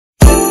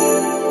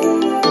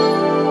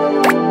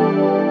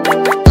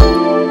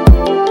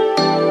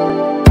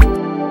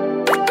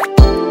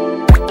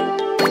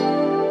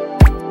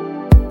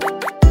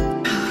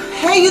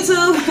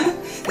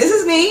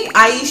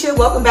Kenisha.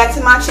 Welcome back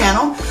to my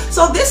channel.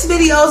 So this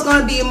video is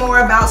going to be more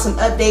about some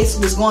updates,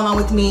 what's going on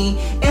with me,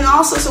 and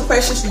also some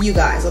questions for you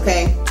guys,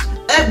 okay?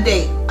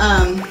 Update.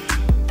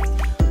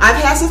 I've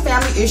had some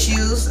family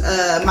issues.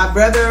 My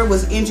brother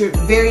was injured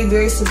very,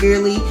 very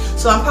severely,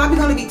 so I'm probably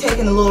going to be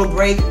taking a little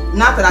break.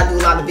 Not that I do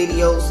a lot of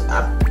videos.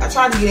 I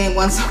try to get in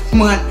once a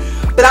month,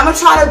 but I'm going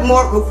to try to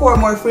record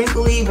more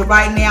frequently. But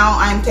right now,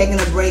 I'm taking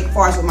a break as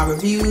far as with my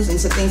reviews and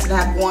some things that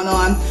I have going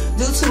on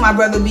due to my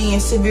brother being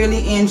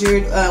severely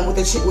injured with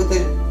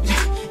the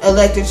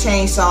electric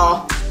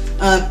chainsaw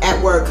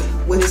at work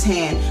with his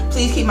hand.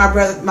 Please keep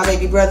my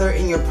baby brother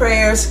in your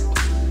prayers.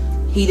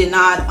 He did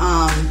not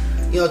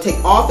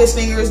take off his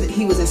fingers.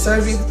 He was in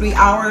surgery for 3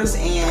 hours,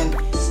 and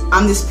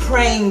I'm just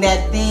praying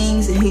that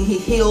he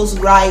heals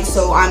right.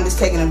 So I'm just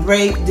taking a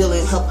break,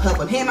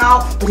 helping him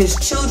out with his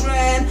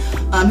children,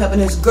 helping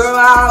his girl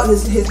out,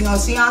 his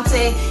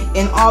fiance,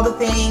 and all the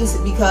things,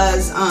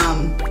 because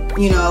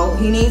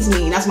he needs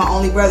me, and that's my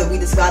only brother. We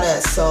just got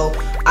us, so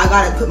I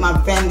gotta put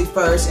my family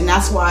first, and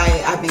that's why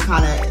I've been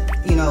kind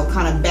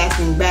of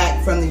backing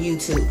back from the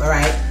YouTube. All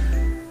right.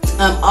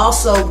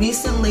 Also,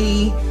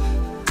 recently,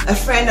 a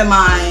friend of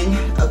mine,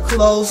 a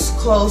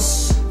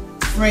close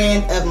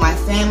friend of my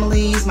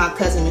family's, my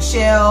cousin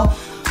Michelle,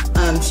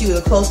 she was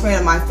a close friend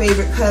of my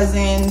favorite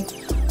cousin,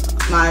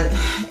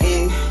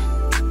 and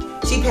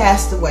she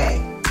passed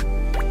away.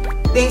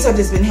 Things have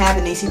just been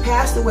happening. She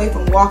passed away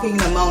from walking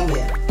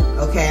pneumonia.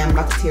 Okay, I'm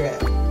about to tear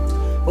up.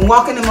 From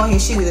walking pneumonia,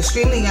 she was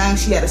extremely young.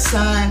 She had a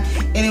son,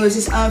 and it was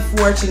just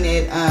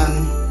unfortunate.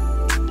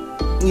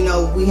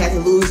 We had to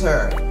lose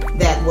her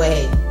that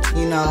way.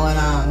 And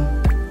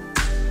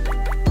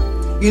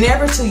you're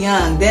never too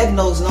young. Death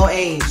knows no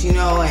age,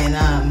 and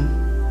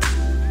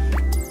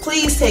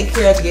please take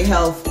care of your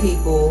health,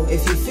 people.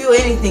 If you feel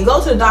anything, go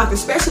to the doctor,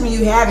 especially when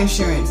you have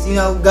insurance.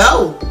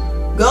 Go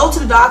to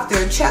the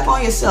doctor, check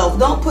on yourself.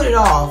 Don't put it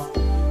off,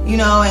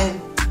 and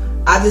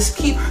I just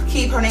keep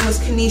her name was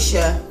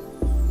Kenisha.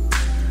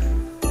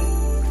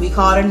 We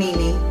called her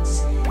Nene,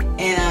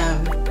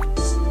 and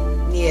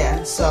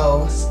yeah,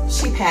 so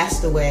she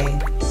passed away,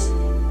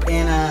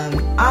 and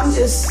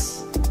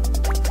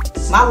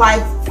my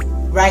life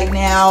right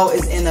now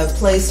is in a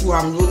place where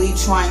I'm really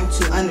trying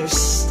to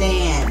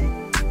understand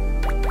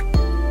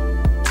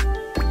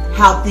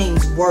how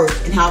things work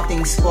and how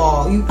things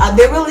fall.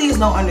 There really is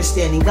no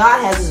understanding.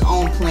 God has his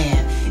own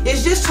plan.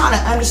 It's just trying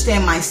to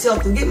understand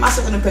myself, to get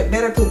myself in a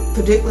better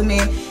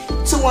predicament,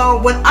 to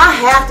when I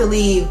have to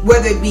leave,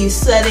 whether it be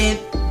sudden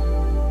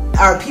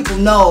or people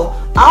know,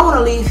 I want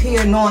to leave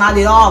here knowing I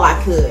did all I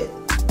could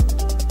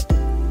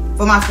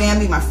for my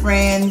family, my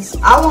friends.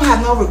 I won't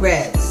have no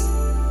regrets,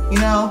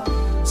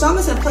 So I'm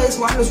just in a place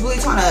where I'm just really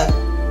trying to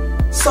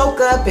soak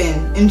up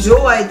and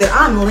enjoy that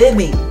I'm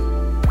living.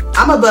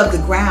 I'm above the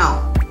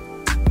ground.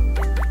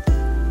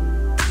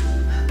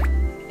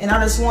 And I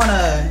just want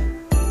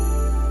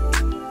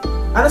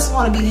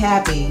to be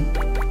happy.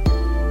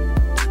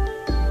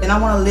 And I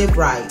want to live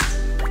right.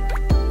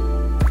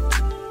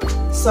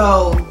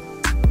 So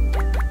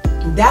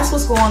that's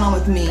what's going on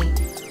with me.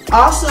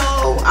 Also,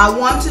 I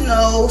want to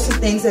know some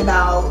things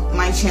about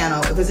my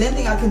channel. If there's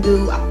anything I can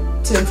do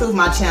to improve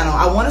my channel,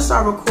 I want to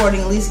start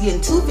recording, at least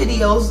getting 2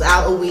 videos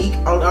out a week,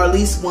 or at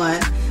least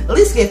one. At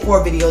least get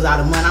 4 videos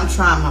out a month. I'm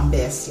trying my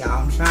best,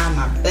 y'all. I'm trying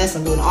my best.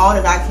 I'm doing all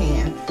that I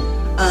can.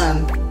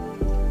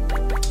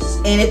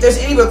 And if there's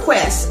any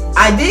requests,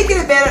 I did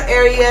get a better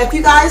area. If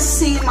you guys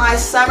see my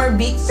summer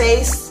beat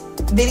face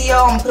video,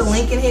 I'm gonna put a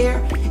link in here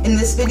in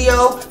this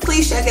video.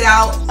 Please check it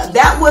out.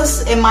 That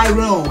was in my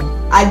room.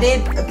 I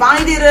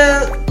finally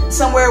did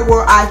somewhere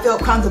where I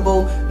felt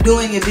comfortable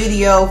doing a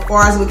video as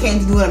far as when it came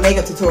to doing a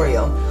makeup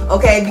tutorial.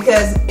 Okay,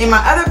 because in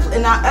my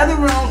other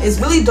room is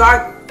really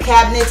dark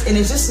cabinets, and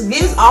it just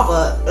gives off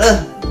a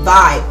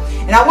vibe.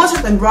 And I want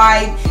something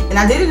bright, and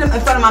I did it in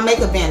front of my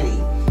makeup vanity.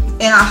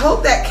 And I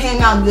hope that came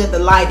out good, the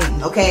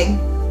lighting, okay?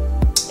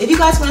 If you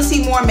guys want to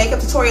see more makeup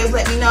tutorials,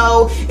 let me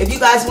know. If you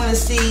guys want to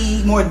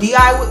see more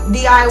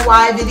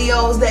DIY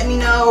videos, let me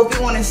know. If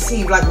you want to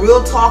see like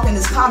real talk and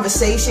this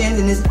conversations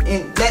and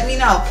let me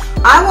know.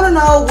 I want to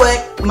know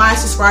what my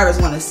subscribers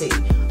want to see.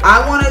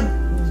 I want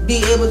to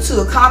be able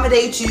to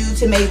accommodate you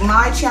to make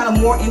my channel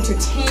more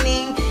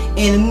entertaining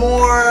and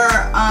more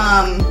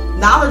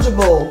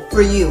knowledgeable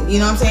for you. You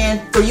know what I'm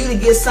saying? For you to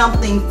get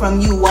something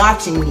from you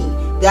watching me.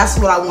 That's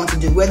what I want to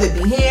do. Whether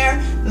it be hair,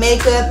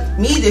 makeup,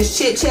 me just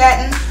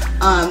chit-chatting,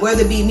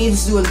 whether it be me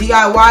just doing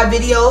DIY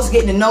videos,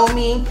 getting to know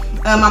me.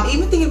 I'm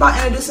even thinking about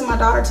introducing my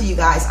daughter to you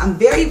guys. I'm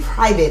very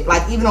private,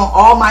 like even on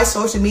all my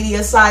social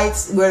media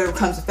sites, whether it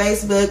comes to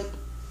Facebook,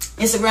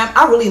 Instagram,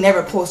 I really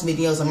never post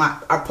videos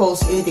or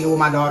post anything with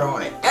my daughter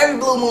on it. Every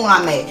blue moon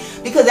I make,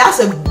 because that's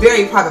a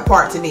very private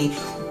part to me.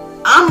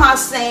 I'm not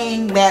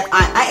saying that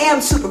I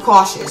am super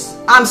cautious.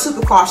 I'm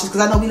super cautious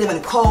because I know we live in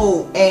a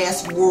cold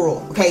ass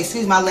world. Okay,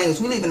 excuse my language.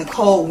 We live in a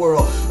cold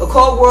world. A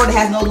cold world that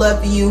has no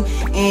love for you.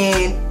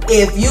 And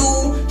if you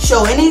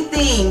show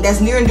anything that's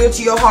near and dear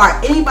to your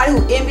heart, anybody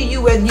who envy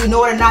you, whether you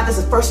know it or not,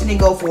 that's the first thing they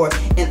go for.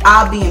 And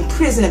I'll be in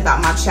prison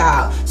about my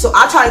child. So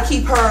I try to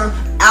keep her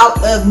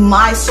out of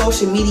my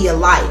social media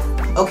life.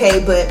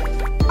 Okay, but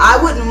I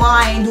wouldn't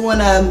mind doing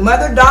a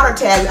mother-daughter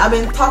tag. I've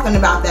been talking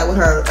about that with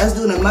her. Us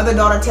doing a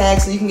mother-daughter tag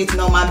so you can get to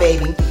know my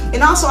baby.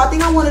 And also, I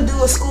think I want to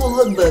do a school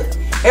lookbook.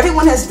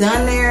 Everyone has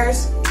done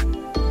theirs.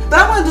 But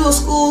I want to do a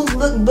school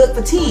lookbook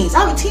for teens.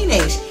 I'm a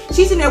teenage.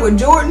 She's in there with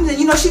Jordans, and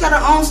you know, she got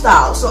her own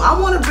style. So I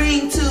want to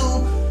bring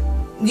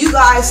to you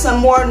guys some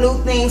more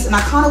new things, and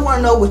I kind of want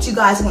to know what you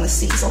guys want to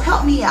see. So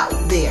help me out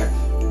there.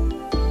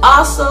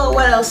 Also,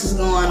 what else is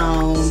going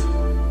on?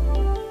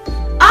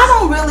 I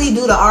don't really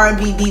do the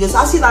R&B divas.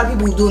 I see a lot of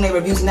people doing their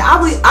reviews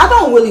now. I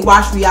don't really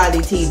watch reality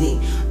TV.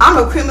 I'm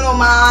a Criminal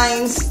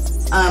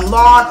Minds,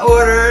 Law and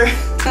Order,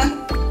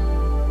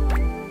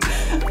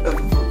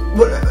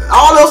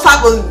 all those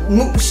type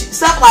of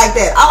stuff like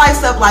that. I like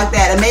stuff like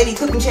that, and maybe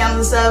cooking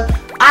channels and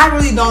stuff. I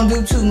really don't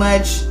do too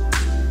much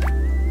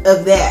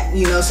of that,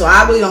 you know. So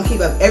I really don't keep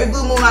up. Every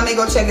blue moon, I may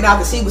go check it out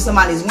to see what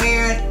somebody's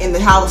wearing and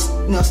how,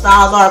 you know,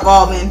 styles are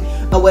evolving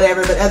or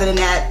whatever. But other than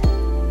that,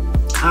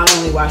 I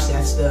don't really watch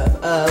that stuff.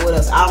 What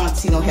else? I don't want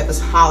to see no heifers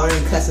hollering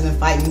and cussing and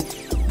fighting.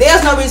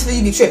 There's no reason for you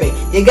to be tripping.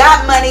 You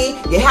got money,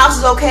 your house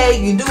is okay,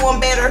 you're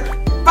doing better.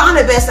 Find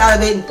the best out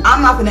of it.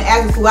 I'm not going to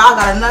act a fool. I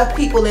got enough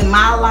people in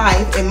my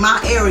life, in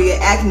my area,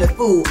 acting a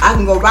fool. I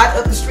can go right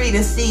up the street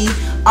and see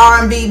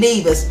R&B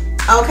divas,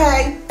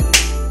 okay?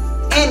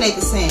 And they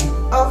can sing,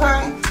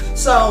 okay?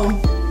 So,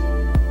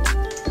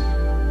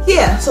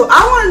 yeah. So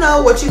I want to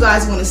know what you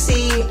guys want to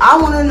see. I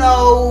want to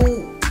know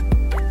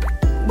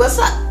what's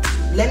up.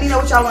 Let me know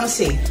what y'all want to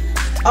see.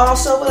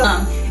 Also,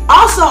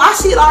 I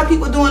see a lot of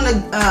people doing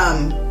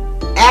the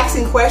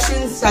asking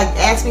questions, like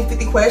ask me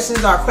 50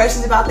 questions or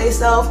questions about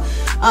themselves.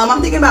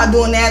 I'm thinking about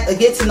doing that, a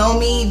get to know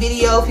me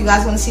video. If you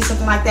guys want to see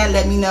something like that,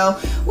 let me know.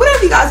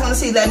 Whatever you guys want to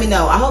see, let me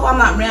know. I hope I'm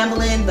not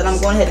rambling, but I'm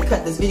going ahead and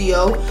cut this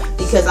video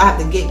because I have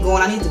to get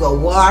going. I need to go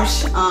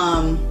wash.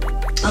 And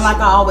like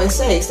I always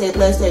say, stay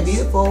blessed, stay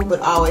beautiful,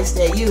 but always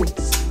stay you.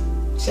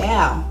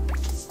 Ciao.